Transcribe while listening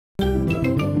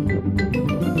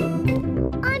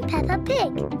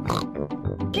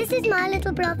my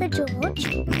little brother George.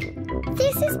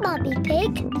 This is Mummy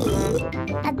Pig.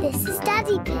 And this is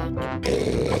Daddy Pig.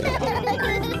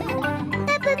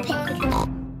 Peppa Pig.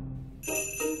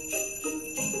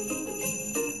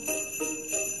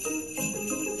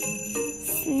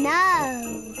 Snow.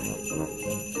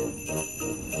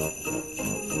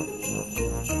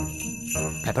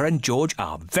 Peppa and George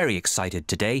are very excited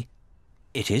today.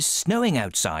 It is snowing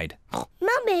outside.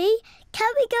 Mummy,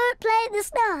 can we go and play in the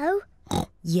snow?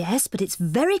 Yes, but it's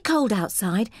very cold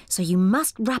outside, so you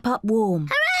must wrap up warm.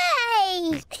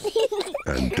 Hooray!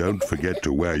 And don't forget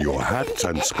to wear your hats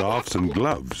and scarves and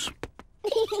gloves.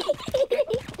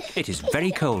 It is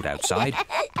very cold outside.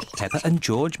 Peppa and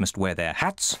George must wear their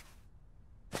hats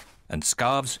and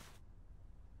scarves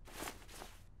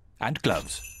and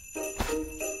gloves.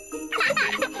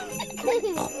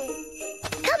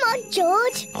 Come on,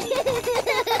 George.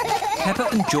 Peppa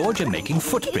and George are making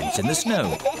footprints in the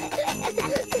snow.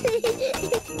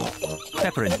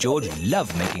 Peppa and George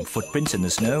love making footprints in the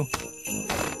snow.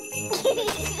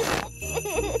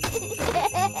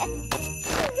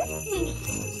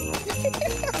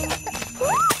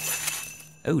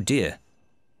 Oh dear.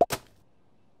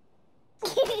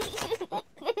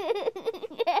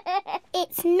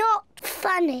 It's not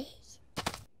funny.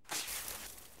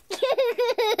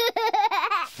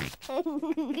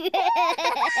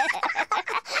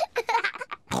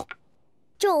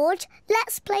 George,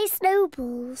 let's play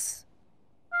snowballs.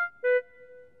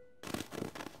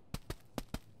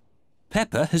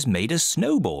 Peppa has made a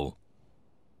snowball.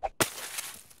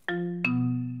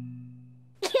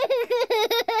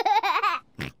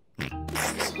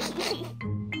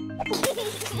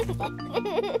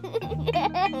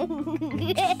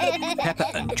 Peppa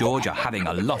and George are having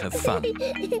a lot of fun.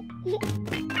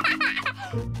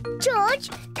 George,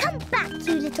 come back,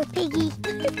 you little piggy.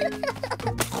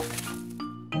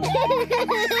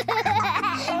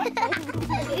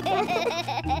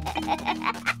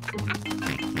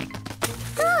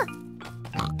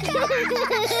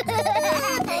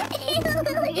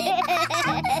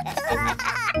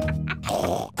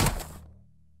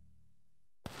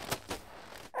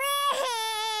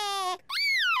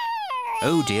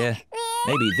 Oh dear,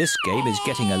 maybe this game is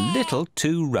getting a little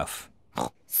too rough.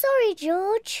 Sorry,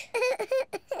 George.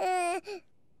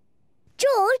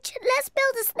 George, let's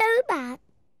build a snowman.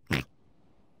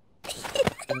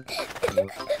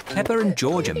 Peppa and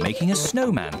George are making a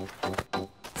snowman.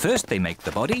 First they make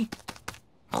the body.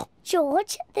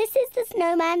 George, this is the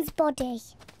snowman's body.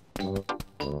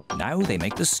 Now they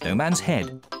make the snowman's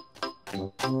head.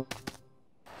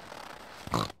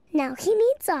 Now he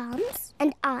needs arms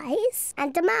and eyes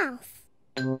and a mouth.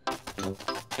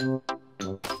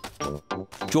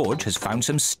 George has found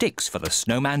some sticks for the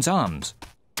snowman's arms.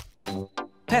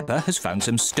 Peppa has found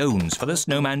some stones for the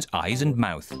snowman's eyes and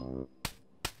mouth.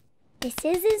 This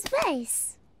is his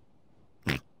face.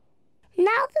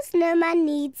 Now the snowman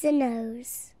needs a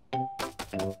nose.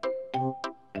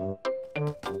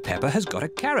 Peppa has got a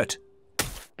carrot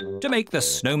to make the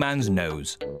snowman's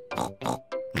nose.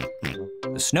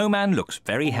 The snowman looks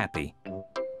very happy,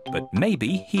 but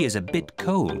maybe he is a bit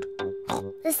cold.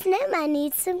 The snowman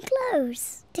needs some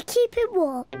clothes to keep him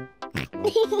warm.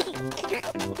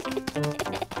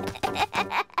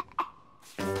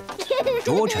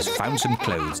 George has found some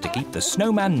clothes to keep the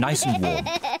snowman nice and warm.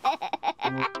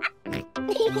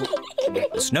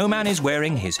 The snowman is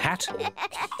wearing his hat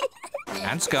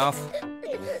and scarf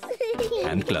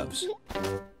and gloves.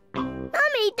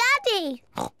 Mummy, Daddy,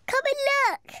 come and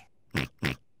look.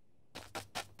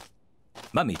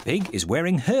 Mummy Pig is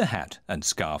wearing her hat and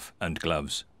scarf and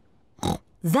gloves.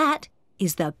 That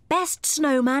is the best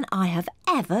snowman I have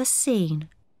ever seen.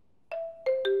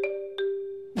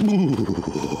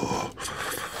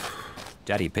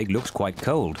 Daddy Pig looks quite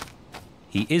cold.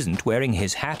 He isn't wearing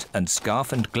his hat and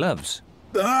scarf and gloves.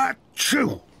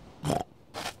 Achoo!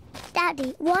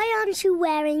 Daddy, why aren't you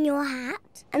wearing your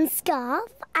hat and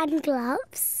scarf and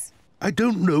gloves? I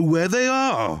don't know where they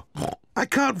are. I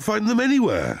can't find them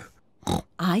anywhere.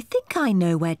 I think I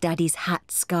know where Daddy's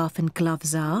hat, scarf and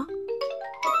gloves are.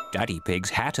 Daddy Pig's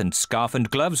hat and scarf and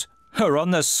gloves are on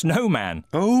the snowman.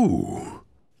 Oh.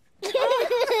 I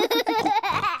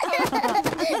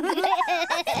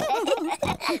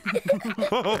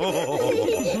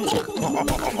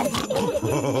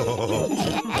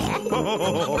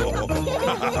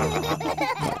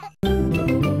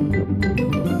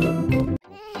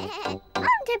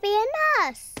want to be a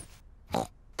nurse. I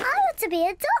want to be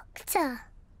a doctor.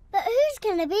 But who's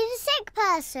going to be the sick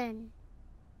person?